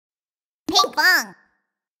Pinkfong.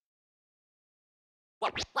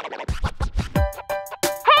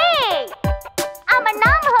 Hey! আমার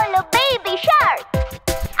নাম হলো বেবি শার্ক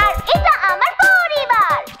আর এটা আমার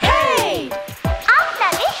পরিবার। Hey!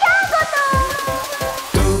 আপনাকে স্বাগত।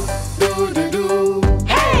 Do do do do.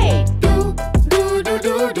 Hey! Do do do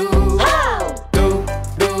do do. How? Do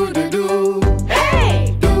do do do. Hey!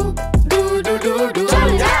 Do do do do do.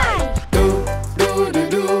 চলো যাই। Do do do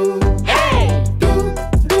do. Hey! Do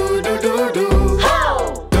do do do do. How?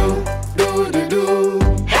 Do do do do.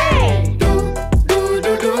 Hey! Do do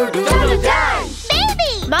do do do. চলো যাই।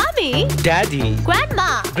 Baby, Mommy, Daddy, grandma,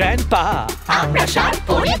 Grandpa, আমরা Shark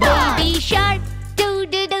পরিবার। Baby Shark do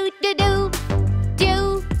do do do do do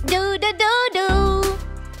do do do do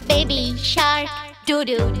baby Shark do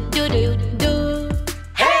do do do do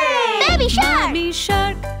Hey! Baby Shark Mommy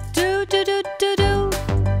shark, do do do do do,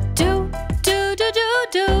 do do do do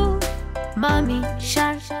do. Mommy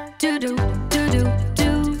shark, do do do do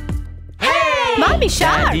do. Hey! Mommy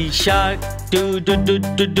shark, Daddy Shark, do do do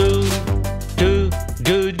do do, do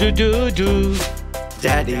do do do do.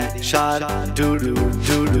 Daddy Shark, do do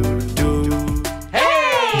do do do.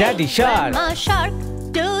 Hey! Daddy Shark, Grandma shark,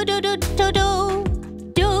 do do do do do,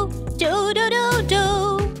 do do do do do.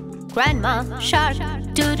 Grandma shark,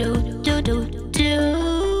 do do do do do.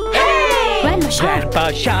 Hey! Grandma shark, Grandpa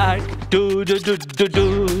Shark, do do do do do,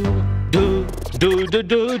 do do do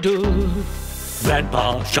do do. Grandpa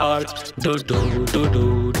Shark, do do do do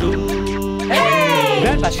do. Hey!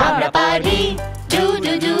 Grandpa আমরা Shark, পারি do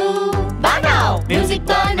do do বানাও music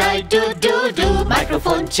বানাই do do do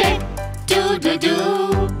microphone check do do do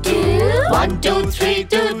do 1 2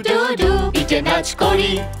 3 do do do বিটে নাচ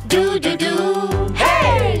করি do do do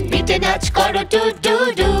হেই বিটে নাচ করো ডু ডু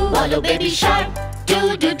ডু বলো baby Shark do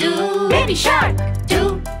do do baby Shark do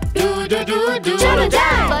do do do do চলো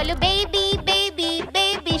যাই বলো baby baby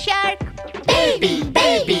baby Shark baby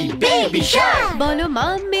baby baby Shark bolo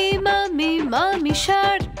mommy mommy mommy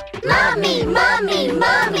shark. মামি মামি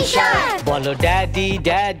মামি Shark bolo Daddy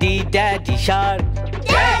Daddy Daddy Shark.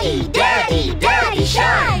 Daddy daddy daddy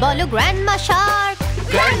Shark Bolo grandma shark,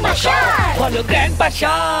 grandma Shark Bolo Grandpa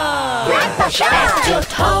Shark. Grandpa Shark একজোট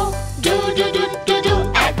হও do do do do do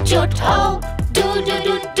একজোট হও do do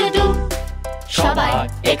do do do সবাই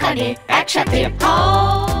এখানে একসাথে হও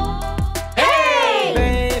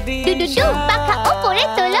Baby ডু ডু ডু পাখা উপরে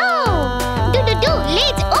তোলো ডু ডু ডু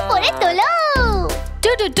লেজ উপরে তোলো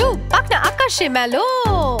do do do, পাখনা আকাশে মেলো।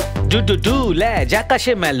 do do do লেজ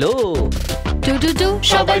আকাশে মেলো। Do do do,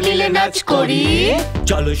 সবাই মিলে নাচ করি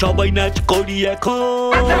চলো সবাই নাচ করি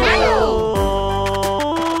এখন।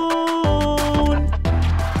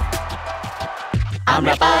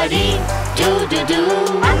 আমরা পারি ডু ডু ডু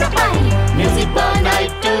আমরা পারি মিউজিক বানাই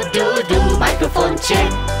do do do microphone check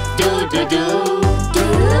do do do do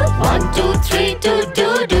 1 2 3 do do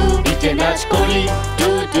do বিটে নাচ করি ডু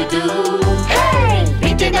ডু ডু হেই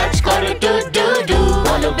বিটে নাচ করো ডু ডু ডু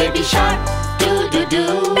বলো baby Shark do do do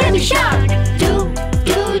baby Shark do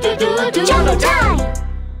do do do do চলো যাই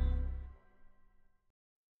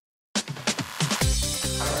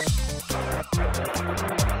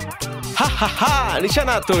হা হা হা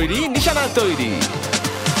নিশানা তৈরি নিশানা তৈরি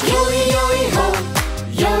Yori yori ho,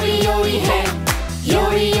 yori yori hey,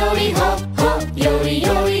 yori yori ho ho, yori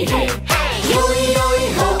yori hey, yori yori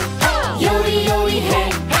ho, yori yori hey,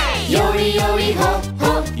 yori yori ho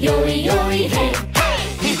ho, yori yori hey.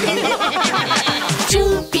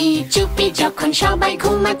 চুপি চুপি যখন সবাই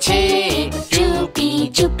ঘুমাচ্ছে চুপি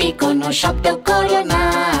চুপি কোনো শব্দ করো না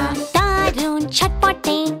দারুণ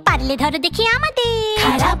ছটপটে পারলে ধরো দেখি আমাদের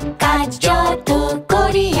খারাপ কাজ যত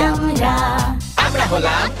করি আমরা আমরা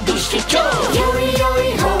হলাম দুষ্টু চোর ইয়োরি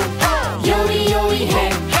ইয়োরি হো ইয়োরি ইয়োরি হে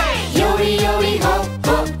ইয়োরি ইয়োরি হো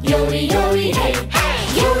হো ইয়োরি ইয়োরি হে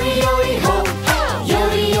ইয়োরি ইয়োরি হো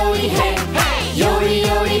ইয়োরি ইয়োরি হে ইয়োরি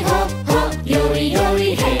ইয়োরি হো হো ইয়োরি ইয়োরি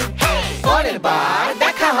হে পরের বার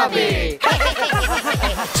দেখা হবে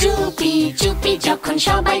চুপি চুপি যখন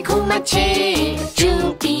সবাই ঘুমাচ্ছে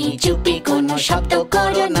চুপি চুপি কোনো শব্দ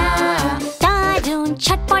করো না দারুণ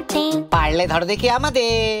ছটপটে পারলে ধরো দেখি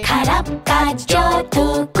আমাদের খারাপ কাজ যত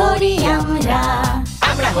করি আমরা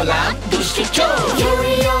আমরা হলাম দুষ্টু চোর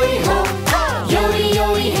ইয়োরি ইয়োরি হো ইয়োরি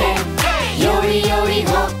ইয়োরি হে ইয়োরি ইয়োরি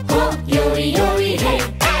হো হো ইয়োরি ইয়োরি হে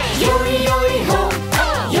ইয়োরি ইয়োরি হো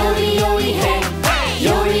ইয়োরি ইয়োরি হে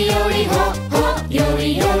ইয়োরি ইয়োরি হো হো ইয়োরি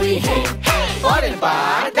ইয়োরি হে পরের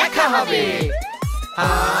বার দেখা হবে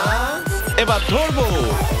এবার ধরবো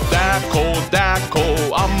দেখো দেখো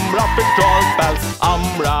আমরা পেট্রোল প্যালস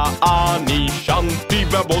আমরা আনি শান্তি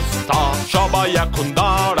ব্যবস্থা সবাই এখন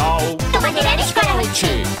দাঁড়াও তোমাদের অ্যারেস্ট করা হচ্ছে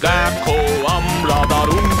দেখো আমরা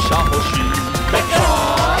দারুণ সাহসী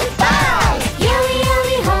petrol pump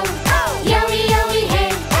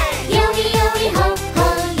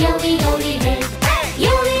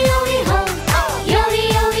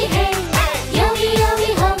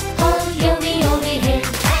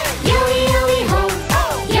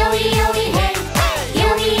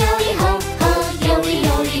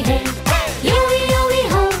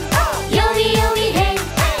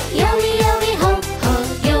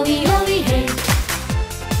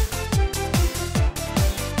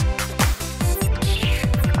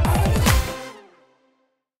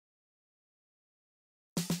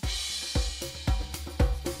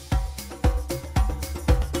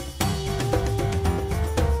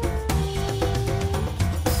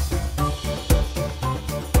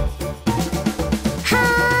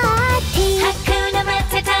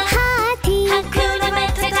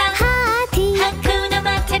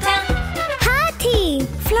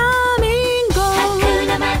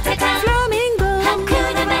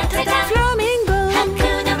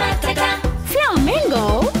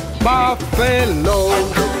Buffalo,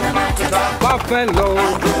 buffalo,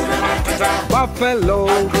 buffalo,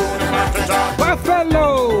 buffalo.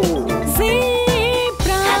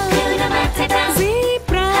 Zebra, zebra,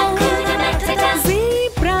 zebra,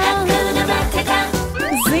 zebra.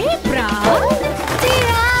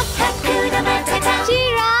 Giraffe,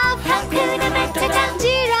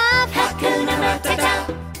 giraffe, giraffe,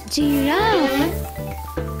 giraffe.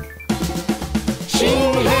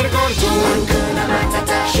 সিংহের গর্জন,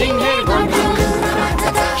 সিংহের গর্জন,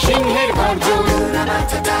 সিংহের গর্জন,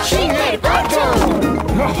 সিংহের গর্জন।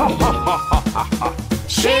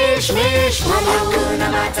 শেষমেশ ভালো,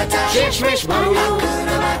 শেষমেশ ভালো,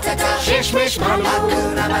 শেষমেশ ভালো,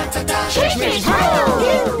 শেষমেশ ভালো।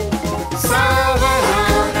 Savanna,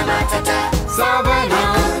 savanna,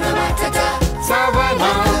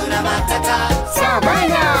 savanna,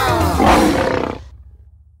 savanna.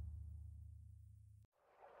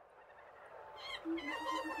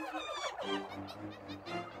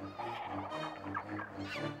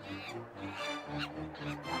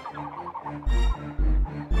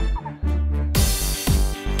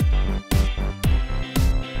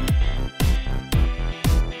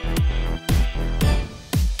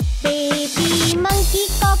 Baby monkey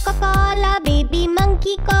Coca-Cola, baby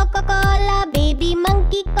monkey Coca-Cola, baby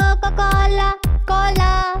monkey Coca-Cola,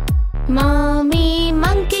 cola. Mommy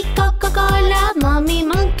monkey Coca-Cola, mommy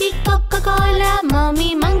monkey Coca-Cola, mommy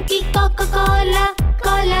monkey Coca-Cola,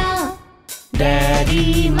 cola. Daddy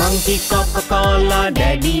monkey Coca-Cola,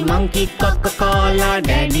 daddy monkey Coca-Cola,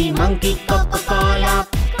 daddy monkey Coca-Cola,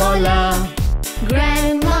 cola.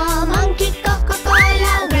 Grandma monkey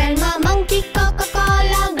Coca-Cola, grandma monkey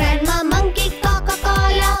Coca-Cola, grandma monkey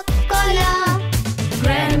Coca-Cola, cola.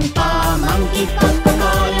 Grandpa monkey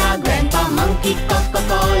Coca-Cola, grandpa monkey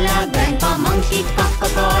Coca-Cola, grandpa monkey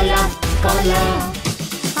Coca-Cola, cola.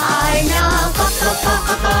 Arna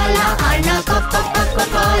Coca-Cola, Arna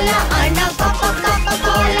Coca-Cola, Arna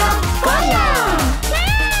Coca-Cola, cola.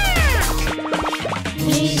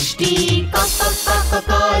 Mishti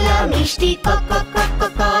Coca-Cola, Mishti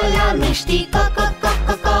Coca-Cola, Mishti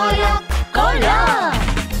Coca-Cola, cola.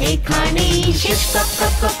 এখানেই শেষ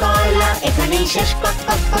Coca-Cola, এখানেই শেষ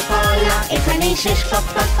Coca-Cola, এখানেই শেষ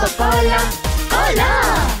Coca-Cola, cola.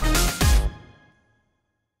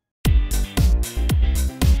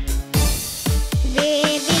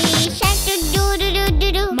 Baby shark do do do do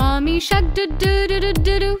do. Mommy shark do do do do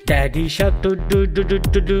do do. Daddy shark do do do do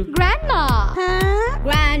do do. Grandma,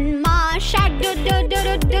 Grandma shark do do do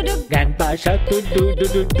do do do. Grandpa shark do do do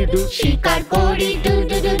do do do. শিকার করি do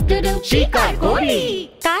do do do do. শিকার করি।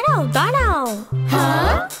 দাঁড়াও দাঁড়াও।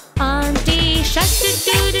 হ্যাঁ? Auntie shark do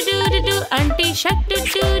do do do do do. Auntie shark do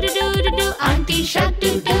do do do do do. Auntie shark do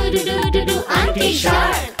do do do do do. Auntie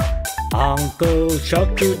shark. Uncle shark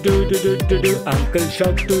do do do do do do. Uncle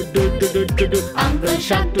shark do do do do do do. Uncle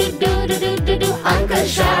shark do do do do do do. Uncle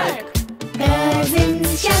shark. Cousin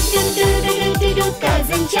shark do do do do do do.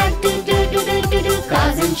 Cousin shark do do do do do do.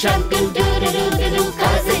 Cousin shark do do do do do do.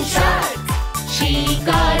 Cousin shark.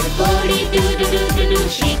 শিকার করি do do do do do.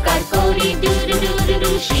 শিকার করি do do do do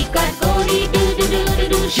do. শিকার করি do do do do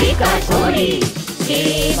do. শিকার করি।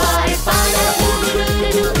 এবার পালাও do do do do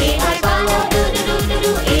do. এবার পালাও do do do do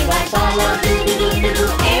do. এবার পালাও do do do do do.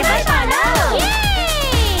 এবার পালাও।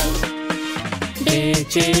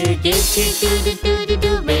 বেঁচে গেছি do do do do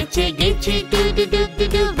do. বেঁচে গেছি do do do do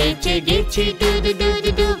do. বেঁচে গেছি do do do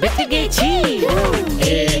do do. বেঁচে গেছি।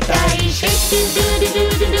 এটাই শেষ do do do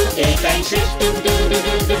do do. এটাই শেষ do do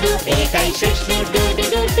do do do. এটাই শেষ do do do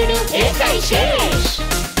do do. এটাই শেষ।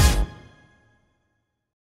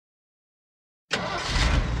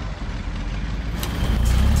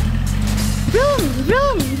 Vroom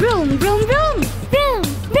vroom vroom vroom vroom vroom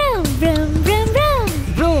vroom vroom vroom vroom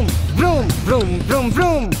Vroom, vroom, vroom, vroom,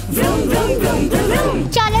 vroom. vroom vroom vroom vroom vroom।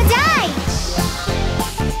 চলো যাই।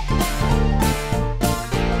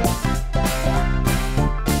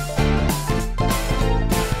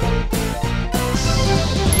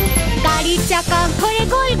 গাড়ির চাকা ঘোরে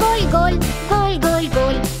গোল গোল গোল গোল গোল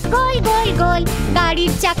গোল গোল গোল গোল।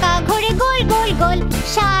 গাড়ির চাকা ঘোরে গোল গোল গোল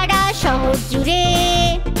সারা শহর জুড়ে।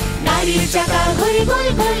 গাড়ির চাকা ঘোরে গোল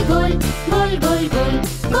গোল গোল গোল গোল গোল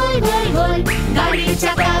গোল গোল গোল। গাড়ির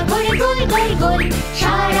চাকা ঘোরে গোল গোল গোল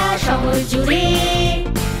সারা শহর জুড়ে।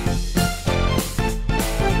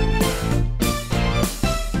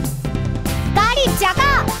 গাড়ির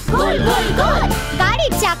চাকা গোল গোল গোল।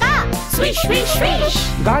 গাড়ির চাকা সুইশ সুইশ সুইশ।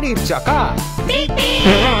 গাড়ির চাকা পিক পিক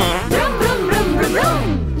ব্রুম ব্রুম ব্রুম ব্রুম ব্রুম।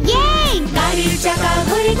 ইয়ে! গাড়ির চাকা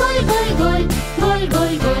ঘোরে গোল গোল গোল গোল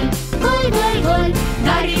গোল গোল গোল গোল গোল।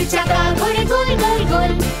 গাড়ির চাকা ঘোরে গোল গোল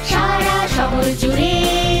গোল সারা শহর জুড়ে।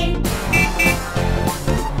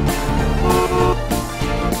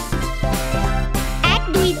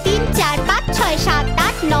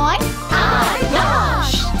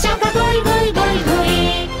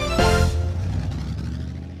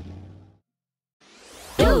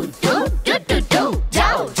 ডু ডু ডু ডু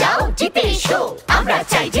যাও যাও জিতে এসো আমরা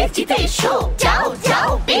চাই যে জিতে এসো যাও যাও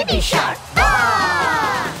baby Shark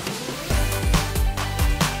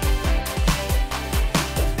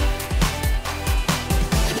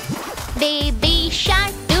Baby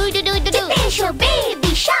shark, do do do do do. জিতে এসো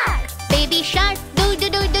baby Shark Baby shark, do do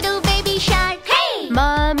do do do. Baby shark, hey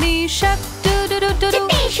mommy shark, do do do do do.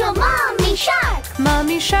 জিতে এসো mummy Shark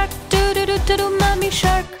Mommy shark, do do do do do. Mommy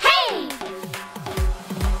shark, hey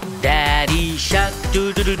Daddy shark, do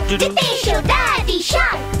do do do do. জিতে এসো daddy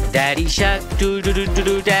Shark Daddy shark, do do do do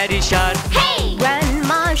do. Daddy shark. Hey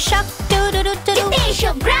grandma shark, do do do do do. জিতে এসো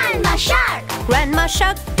grandma Shark Grandma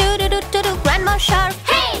shark, do do do do do. Grandma shark,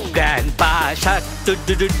 hey Grandpa shark, do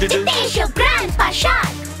do do do do. জিতে এসো grandpa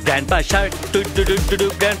Shark Grandpa shark, do do do do do.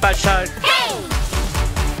 Grandpa shark. Hey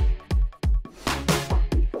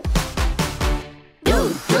do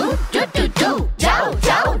do do do do যাও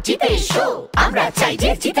যাও জিতে এসো আমরা চাই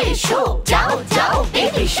যে জিতে এসো যাও যাও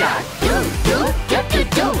baby Shark do do do do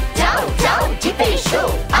do যাও যাও জিতে এসো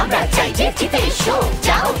আমরা চাই যে জিতে এসো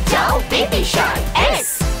যাও যাও baby Shark S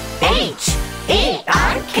H A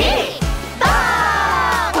আর কে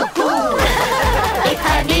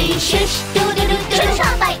এখানেই শেষ ডু ডু ডু ডু শোনো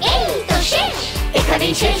সবাই এই তো শেষ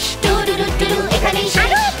এখানেই শেষ ডু ডু ডু ডু এখানেই শেষ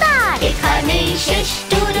আরো একবার এখানেই শেষ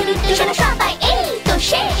ডু ডু ডু ডু শোনো সবাই এই তো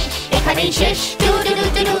শেষ এখানেই শেষ do do do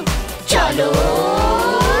do do চলো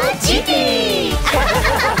জিতি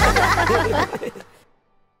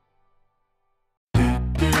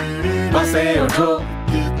বাসে ওঠো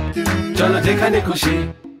চলো যেখানে খুশি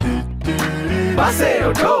বাসে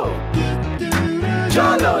ওঠো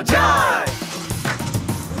চলো যাই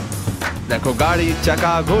দেখো গাড়ির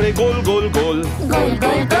চাকা ঘোরে গোল গোল গোল গোল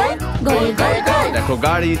গোল গোল গোল গোল গোল দেখো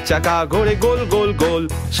গাড়ির চাকা ঘোরে গোল গোল গোল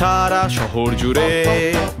সারা শহর জুড়ে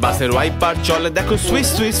বাসের ওয়াইপার চলে দেখো সুইস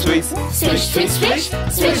সুইস সুইস সুইশ সুইশ সুইশ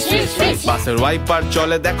সুইশ সুইশ সুইশ বাসের ওয়াইপার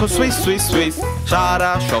চলে দেখো সুইস সুইস সুইস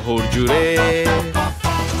সারা শহর জুড়ে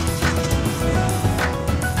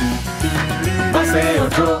বাসে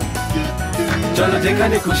ওঠো চলো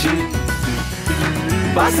যেখানে খুশি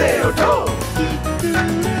বাসে ওঠো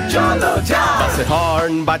চলো যাই বাসের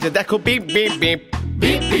হর্ন বাজে দেখো beep beep beep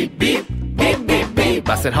beep beep beep beep beep beep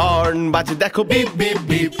বাসের হর্ন বাজে দেখো বিপ বিপ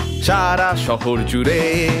বিপ সারা শহর জুড়ে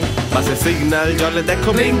বাসের সিগন্যাল জ্বলে দেখো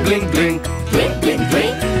blink blink blink blink blink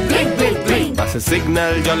blink blink blink blink বাসের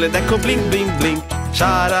সিগন্যাল জ্বলে দেখো ব্লিঙ্ক ব্লিঙ্ক ব্লিঙ্ক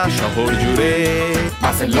সারা শহর জুড়ে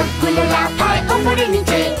বাসের লোকগুলো লাফায় ওপরে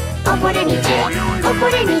নিচে ওপরে নিচে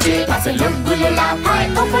ওপরে নিচে বাসের লোকগুলো লাফায়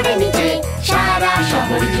ওপরে নিচে সারা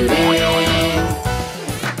শহর জুড়ে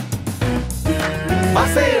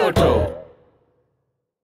বাসে ওঠো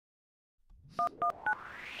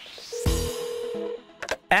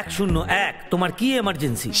 101 তোমার কি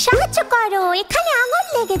এমার্জেন্সি সাহায্য করো এখানে আগুন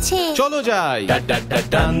লেগেছে চলো যাই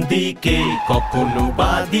ডান দিকে কখনো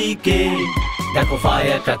বাদিকে দেখো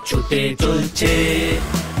ফায়ার ট্রাক ছুটে চলছে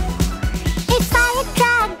এই ফায়ার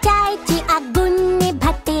ট্রাক যায় যে আগুন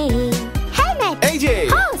নেভাতে হেলমেট এই যে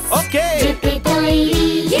Hose. ওকে যেতে তৈরি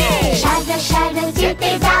সারা সারা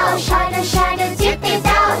যেতে দাও সারা সারা যেতে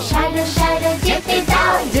দাও সারা সারা যেতে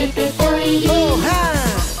দাও যেতে তৈরি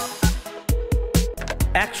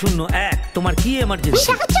 101 তোমার কি এমার্জেন্সি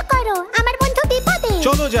সাহায্য করো আমার বন্ধু বিপদে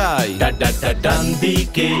চলো যাই ডান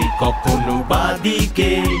দিকে কখনো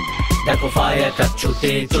বাদিকে দেখো ফায়ার ট্রাক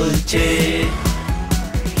ছুটে চলছে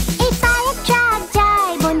এই ফায়ার ট্রাক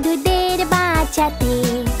যায় বন্ধুদের বাঁচাতে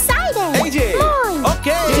সাইরেন এই যে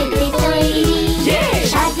ওকে যেতে তৈরি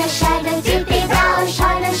সারা সারা যেতে দাও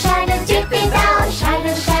সারা সারা যেতে দাও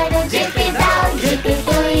সারা সারা যেতে দাও যেতে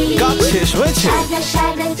তৈরি কাজ শেষ হয়েছে সারা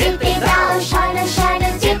সারা যেতে দাও সারা সারা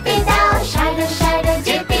যেতে দাও সারা সারা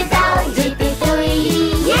যেতে দাও যেতে তৈরি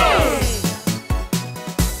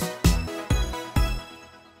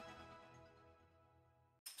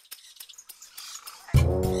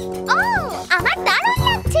ও আমার দারুণ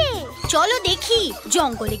লাগছে চলো দেখি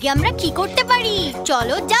জঙ্গলে গিয়ে আমরা কি করতে পারি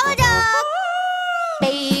চলো যাওয়া যাক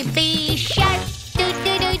baby Shark do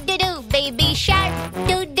do do do do baby Shark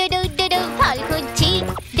do do do do do ফল খুঁজছি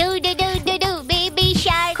do do do do do baby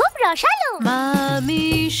Shark খুব রসালো মামি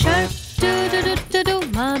Shark do do do do do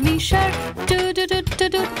মামি Shark do do do do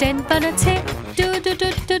do ten বানাচ্ছে do do do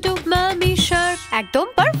do do মামি Shark একদম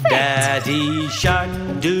perfect daddy Shark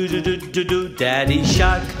do do do do do daddy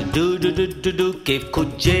Shark do do do do do Cape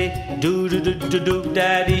খুঁজছে do do do do do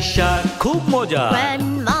daddy Shark খুব মজা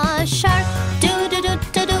grandma Shark do do do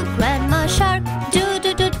do do grandma Shark do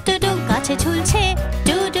do do do do গাছে ঝুলছে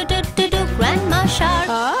do do do do do grandma Shark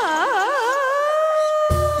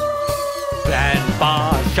grandpa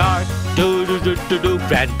Shark do do do do.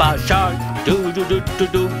 Grandpa Shark,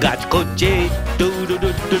 do. গাছ খুঁজছে,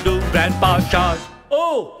 do. Grandpa Shark.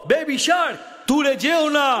 Oh, baby shark, দূরে যেও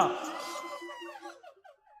না।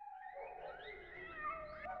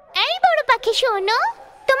 এই বড় পাখি শোনো,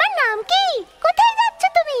 তোমার নাম কি? কোথায় যাচ্ছ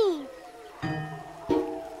তুমি?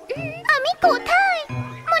 আমি কোথায়?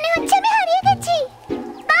 মনে হচ্ছে আমি হারিয়ে গেছি।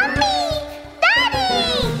 Mummy, daddy.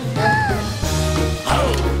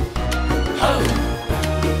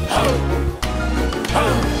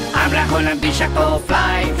 আমরা হলাম বিষাক্ত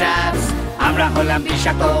ফ্লাই ট্র্যাপস, আমরা হলাম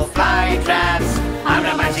বিষাক্ত ফ্লাই ট্র্যাপস।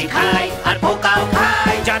 আমরা মাছি খাই আর পোকাও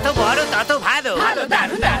খাই, যত বড় তত ভালো, ভালো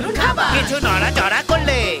দারুণ দারুণ খাবার। কিছু নড়াচড়া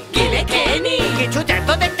করলে গিলে খেয়ে নি, কিছু জ্যান্ত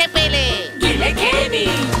দেখতে পেলে গিলে খেয়ে নি।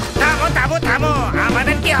 থামো থামো থামো,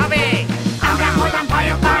 আমাদের কি হবে? আমরা হলাম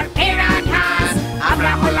ভয়ঙ্কর পিরানহাস,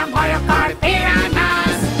 আমরা হলাম ভয়ঙ্কর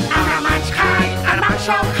পিরানহাস। আমরা মাছ খাই আর মাংস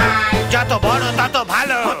খাই, যত বড় তত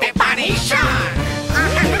ভালো হতে পারি শার্ক।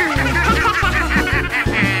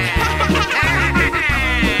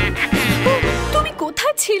 তুমি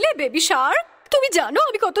কোথায় ছিলে বেবি শার্ক? তুমি জানো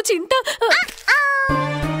আমি কত চিন্তা।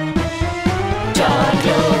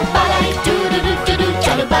 চলো পালাই টুডুডুডুডু,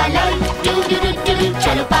 চলো পালাই টুডুডুডুডু,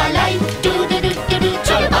 চলো পালাই টুডুডুডুডু,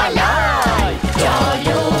 চলো পালাই।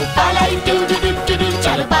 চলো পালাই টুডুডুডুডু,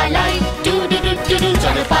 চলো পালাই টুডুডুডুডু,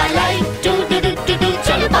 চলো পালাই টুডুডুডুডু,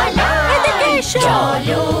 চলো পালাই।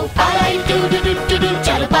 চলো পালাই টুডুডুডুডু,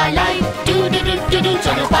 চলো পালাই টুডুডুডুডু,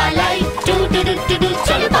 চলো পালাই টুডুডুডুডু,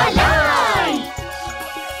 চলো পালাই।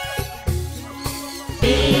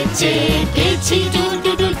 বেঁচে গেছি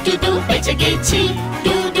টুডুডুডু, বেঁচে গেছি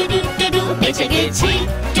টুডুডুডু, বেঁচে গেছি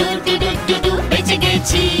টুডুডুডু, বেঁচে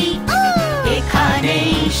গেছি।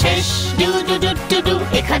 এখানেই শেষ টুডুডুডু,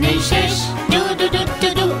 এখানেই শেষ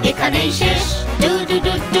টুডুডুডু, এখানেই শেষ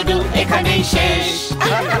টুডুডুডু, এখানেই শেষ।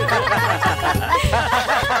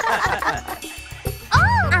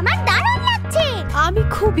 আমার দারুণ লাগছে। আমি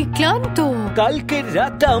খুবই ক্লান্ত। কালকের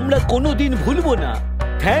রাতটা আমরা কোনোদিন ভুলবো না।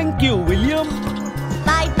 Thank you William.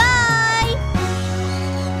 Bye bye.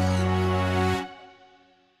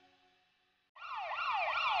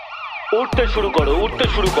 উঠতে শুরু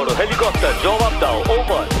করো, হেলিকপ্টার জবাব দাও,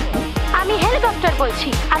 ওভার। আমি হেলিকপ্টার বলছি,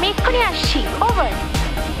 আমি এক্ষুনি আসছি, ওভার।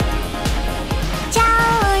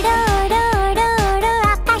 যাও রো রো রো রো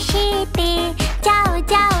আকাশেতে, যাও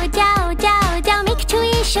যাও যাও যাও যাও মেঘ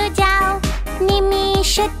ছুঁয়ে এসো, যাও নেমে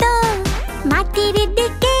এসো তো মাটির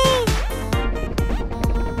দিকে।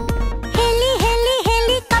 হেলি হেলি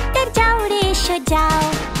হেলিকপ্টার যাও রে এসো, যাও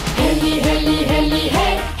হেলি হেলি হেলি হে,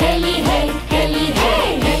 হেলি হে, হেলি হে,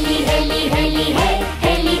 হেলি হেলি হেলি হে,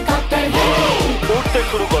 হেলিকপ্টার হে। উঠতে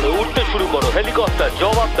শুরু করো, হেলিকপ্টার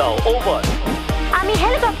জবাব দাও, ওভার। আমি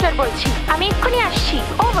হেলিকপ্টার বলছি, আমি এক্ষুনি আসছি,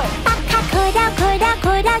 ওভার। পাখা ঘোরা ঘোরা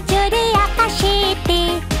ঘোরা জোরে আকাশেতে,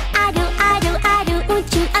 আরো আরো আরো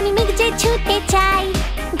উঁচু আমি মেঘ যে ছুতে চাই।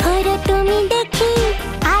 ঘোরো তুমি দেখি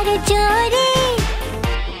আরো জোরে,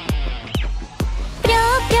 প্রো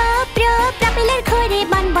প্রো প্রো প্রপেলার ঘোরে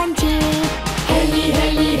বন বন যে। হেলি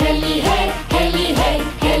হেলি হেলি হে, হেলি হে,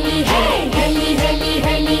 হেলি হে, হেলি হেলি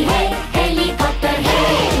হেলি হে, helicopter hey.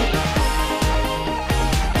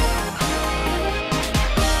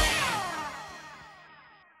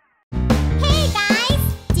 Hey guys,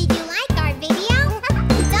 did you like our video?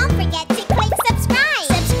 Don't forget to click subscribe.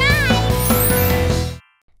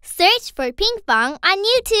 Search for Pinkfong on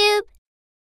YouTube.